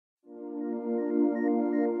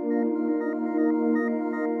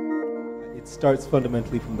it starts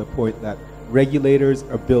fundamentally from the point that regulators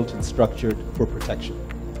are built and structured for protection,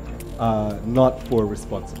 not for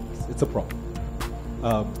responsiveness. It's a problem.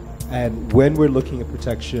 And when we're looking at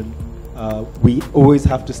protection, we always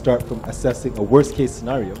have to start from assessing a worst case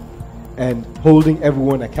scenario and holding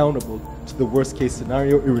everyone accountable to the worst case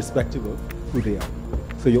scenario irrespective of who they are.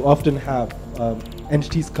 So you'll often have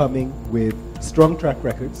entities coming with strong track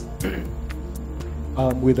records,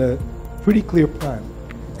 with a pretty clear plan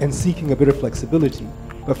and seeking a bit of flexibility.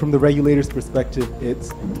 But from the regulator's perspective,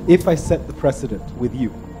 it's if I set the precedent with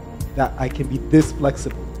you that I can be this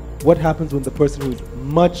flexible, what happens when the person who is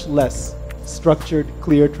much less structured,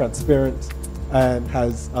 clear, transparent, and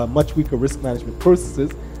has much weaker risk management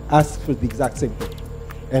processes asks for the exact same thing?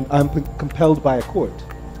 And I'm compelled by a court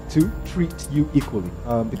to treat you equally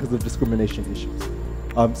because of discrimination issues.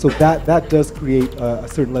 So that does create a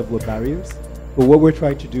certain level of barriers. But what we're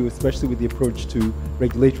trying to do, especially with the approach to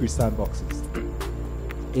regulatory sandboxes,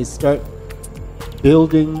 is start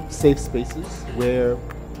building safe spaces where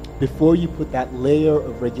before you put that layer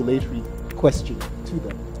of regulatory question to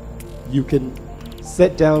them, you can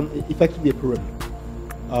set down effectively a perimeter.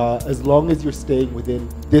 As long as you're staying within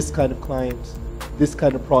this kind of client, this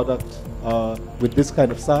kind of product, with this kind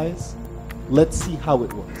of size, let's see how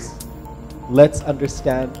it works. Let's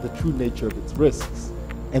understand the true nature of its risks,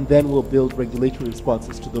 and then we'll build regulatory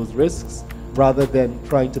responses to those risks rather than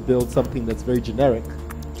trying to build something that's very generic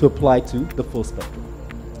to apply to the full spectrum.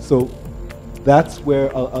 So that's where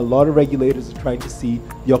a lot of regulators are trying to see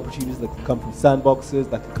the opportunities that can come from sandboxes,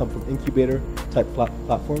 that can come from incubator type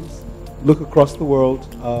platforms. Look across the world,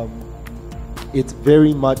 it's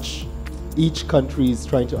very much each country is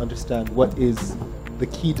trying to understand what is the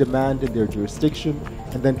key demand in their jurisdiction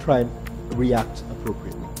and then try and react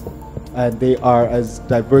appropriately. And they are as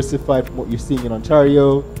diversified from what you're seeing in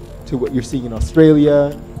Ontario to what you're seeing in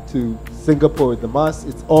Australia to Singapore with the MAS.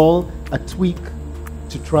 It's all a tweak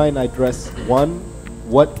to try and address, one,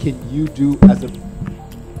 what can you do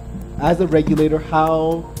as a regulator,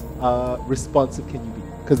 how responsive can you be?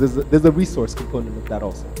 Because there's a resource component of that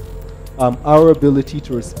also. Our ability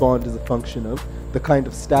to respond is a function of the kind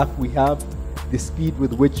of staff we have, the speed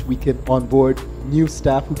with which we can onboard new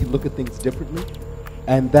staff who can look at things differently,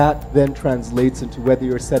 and that then translates into whether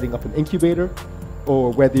you're setting up an incubator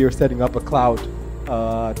or whether you're setting up a cloud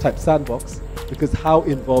type sandbox, because how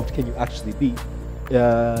involved can you actually be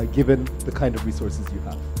given the kind of resources you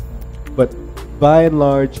have. But by and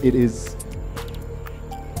large, it is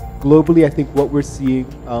globally, I think what we're seeing,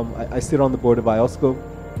 I sit on the board of IOSCO,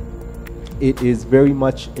 it is very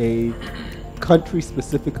much a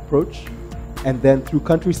country-specific approach, and then through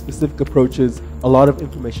country-specific approaches, a lot of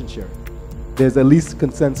information sharing. There's at least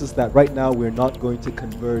consensus that right now we're not going to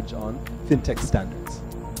converge on fintech standards.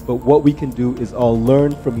 But what we can do is all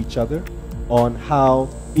learn from each other on how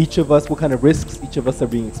each of us, what kind of risks each of us are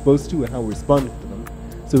being exposed to and how we're responding to them,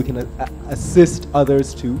 so we can assist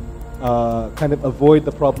others to kind of avoid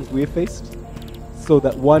the problems we have faced, so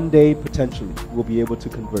that one day, potentially, we'll be able to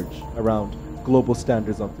converge around global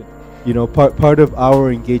standards on fintech. You know, part of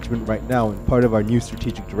our engagement right now and part of our new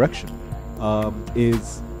strategic direction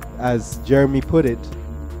is, as Jeremy put it,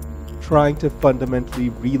 trying to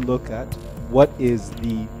fundamentally relook at what is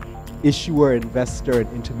the issuer, investor,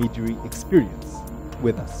 and intermediary experience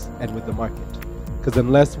with us and with the market. Because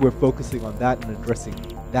unless we're focusing on that and addressing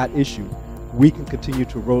that issue, we can continue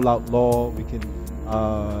to roll out law, we can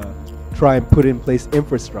try and put in place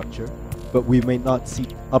infrastructure, but we may not see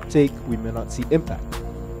uptake, we may not see impact.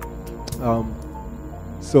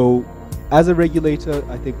 So as a regulator,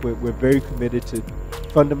 I think we're very committed to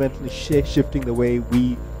fundamentally shifting the way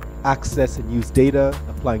we access and use data,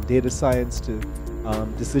 applying data science to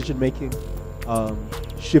decision making,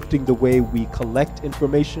 shifting the way we collect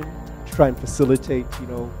information to try and facilitate,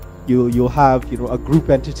 you'll have, a group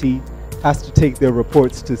entity has to take their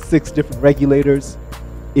reports to 6 different regulators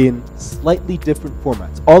in slightly different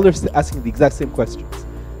formats. All are asking the exact same questions,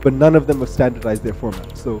 but none of them have standardized their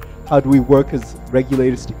format. So how do we work as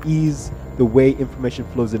regulators to ease the way information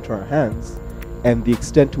flows into our hands and the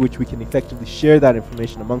extent to which we can effectively share that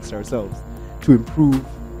information amongst ourselves to improve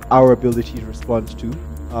our ability to respond to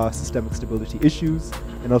systemic stability issues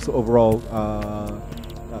and also overall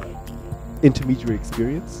intermediary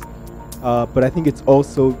experience. But I think it's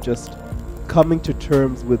also just coming to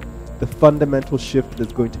terms with the fundamental shift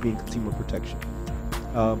that's going to be in consumer protection.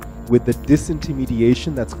 With the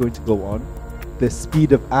disintermediation that's going to go on, the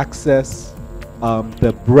speed of access,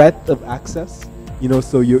 the breadth of access,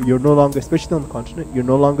 so you're no longer, especially on the continent, you're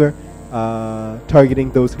no longer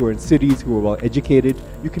targeting those who are in cities, who are well educated.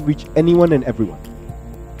 You can reach anyone and everyone.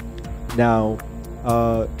 Now,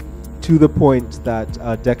 to the point that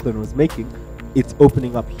Declan was making, it's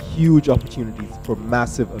opening up huge opportunities for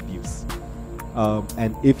massive abuse.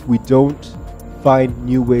 And if we don't find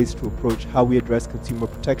new ways to approach how we address consumer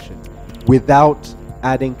protection without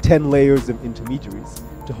adding 10 layers of intermediaries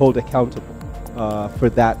to hold accountable for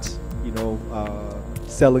that,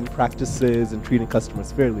 selling practices and treating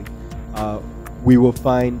customers fairly, we will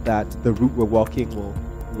find that the route we're walking will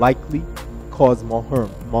likely cause more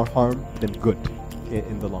harm than good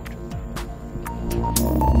in the long term.